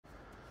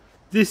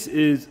This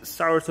is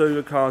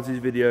Saratoga Cars'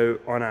 video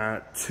on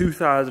our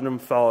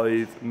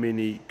 2005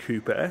 Mini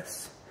Cooper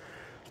S.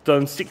 It's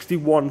done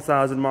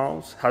 61,000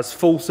 miles, has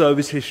full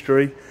service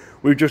history.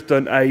 We've just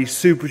done a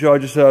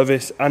supercharger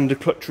service and a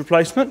clutch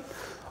replacement.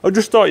 I'll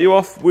just start you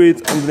off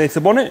with underneath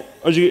the bonnet.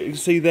 As you can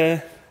see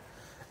there,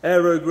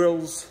 aero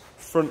grills,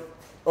 front,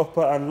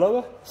 upper and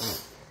lower.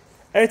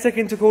 AirTech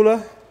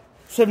intercooler,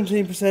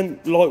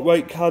 17%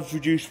 lightweight CADS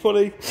reduced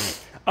pulley.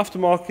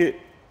 Aftermarket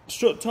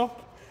strut top.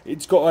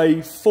 It's got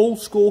a full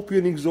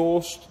Scorpion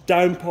exhaust,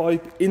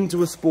 downpipe,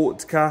 into a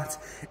sports cat,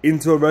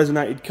 into a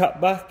resonated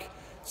catback.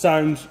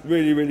 Sounds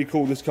really, really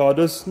cool, this car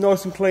does.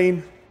 Nice and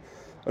clean.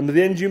 Under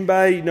the engine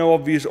bay, no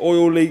obvious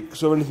oil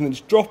leaks or anything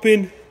that's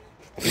dropping.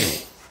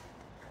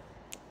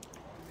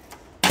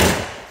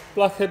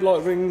 Black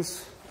headlight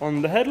rings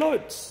on the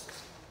headlights.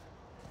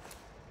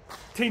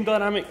 Team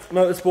Dynamic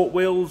Motorsport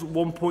wheels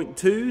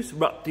 1.2s,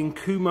 wrapped in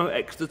Kumo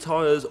extra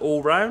tyres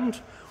all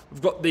round.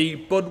 We've got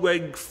the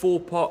Budweg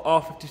 4-pot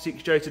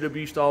R56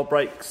 JTW style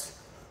brakes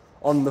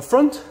on the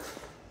front.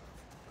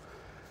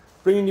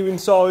 Bringing you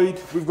inside,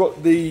 we've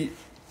got the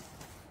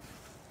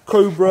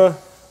Cobra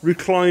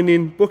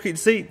reclining bucket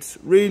seats.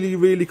 Really,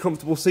 really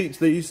comfortable seats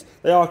these.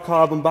 They are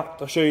carbon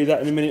backed, I'll show you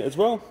that in a minute as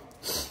well.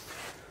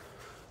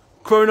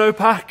 Chrono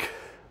pack,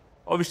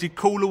 obviously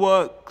cooler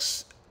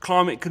works,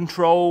 climate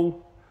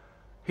control,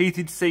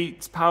 heated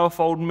seats, power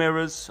fold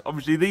mirrors.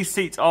 Obviously these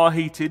seats are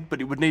heated, but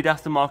it would need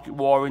aftermarket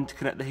wiring to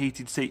connect the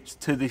heated seats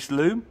to this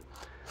loom.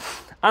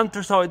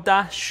 Anthracite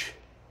dash,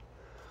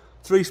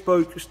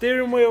 3-spoke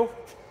steering wheel.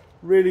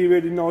 Really,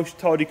 really nice,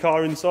 tidy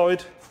car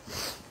inside.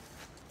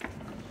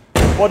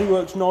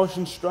 Bodywork's nice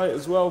and straight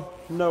as well.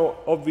 No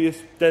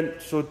obvious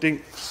dents or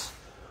dinks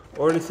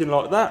or anything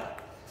like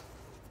that.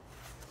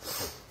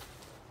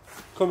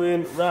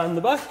 Coming round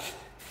the back,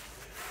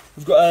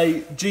 we've got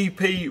a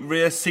GP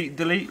rear seat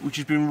delete, which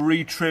has been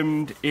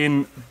retrimmed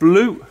in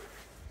blue.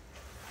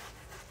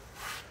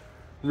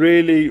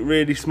 Really,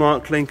 really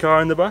smart, clean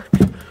car in the back.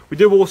 We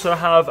do also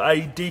have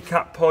a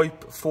decap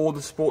pipe for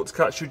the sports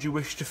cat, should you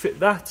wish to fit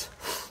that.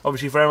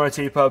 Obviously for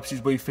MOT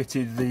purposes, we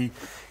fitted the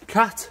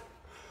cat.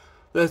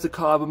 There's the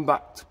carbon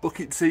backed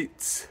bucket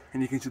seats,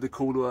 and you can see the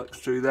cooler works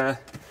through there.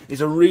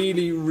 It's a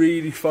really,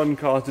 really fun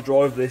car to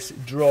drive this.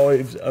 It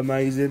drives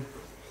amazing.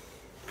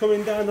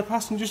 Coming down the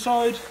passenger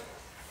side,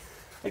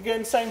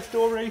 again, same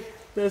story.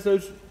 There's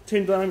those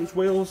Team Dynamics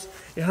wheels.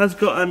 It has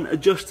got an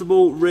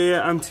adjustable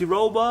rear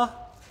anti-roll bar.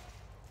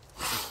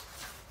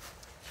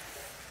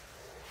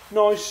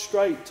 Nice,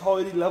 straight,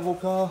 tidy, level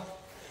car.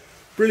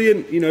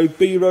 Brilliant, you know,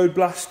 B-road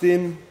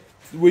blasting,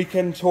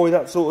 weekend toy,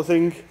 that sort of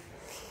thing.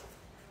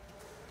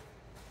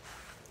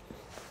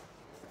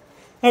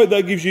 I hope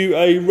that gives you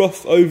a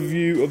rough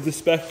overview of the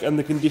spec and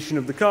the condition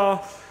of the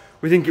car.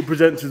 We think it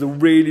presents as a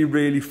really,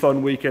 really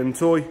fun weekend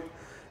toy.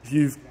 If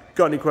you've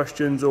got any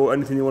questions or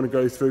anything you want to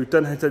go through,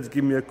 don't hesitate to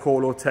give me a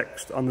call or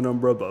text on the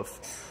number above.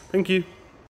 Thank you.